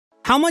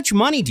How much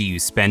money do you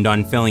spend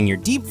on filling your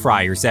deep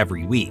fryers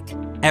every week,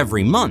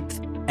 every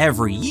month,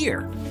 every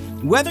year?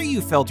 Whether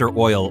you filter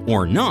oil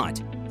or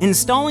not,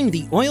 installing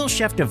the Oil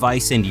Chef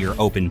device into your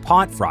open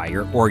pot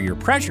fryer or your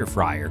pressure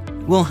fryer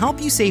will help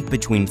you save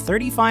between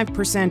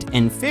 35%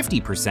 and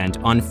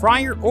 50% on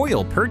fryer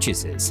oil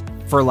purchases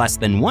for less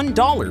than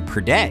 $1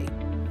 per day.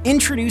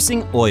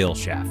 Introducing Oil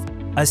Chef,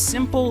 a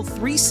simple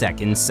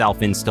 3-second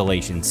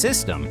self-installation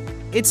system.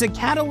 It's a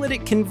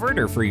catalytic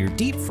converter for your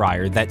deep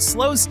fryer that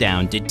slows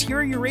down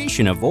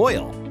deterioration of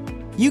oil.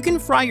 You can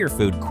fry your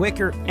food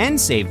quicker and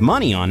save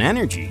money on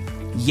energy.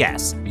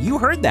 Yes, you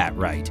heard that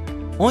right.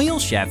 Oil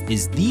Chef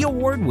is the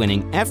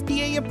award-winning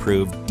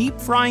FDA-approved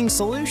deep frying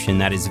solution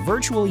that is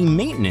virtually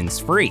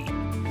maintenance-free.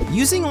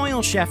 Using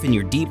Oil Chef in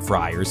your deep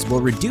fryers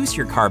will reduce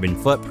your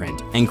carbon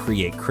footprint and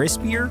create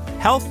crispier,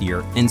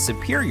 healthier, and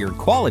superior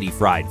quality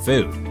fried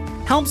food.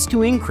 Helps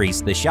to increase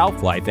the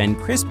shelf life and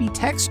crispy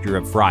texture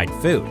of fried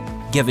food,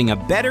 giving a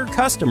better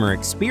customer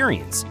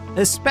experience,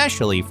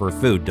 especially for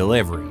food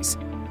deliveries.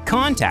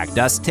 Contact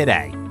us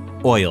today.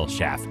 Oil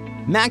Chef,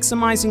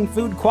 maximizing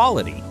food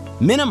quality,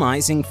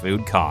 minimizing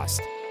food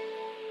cost.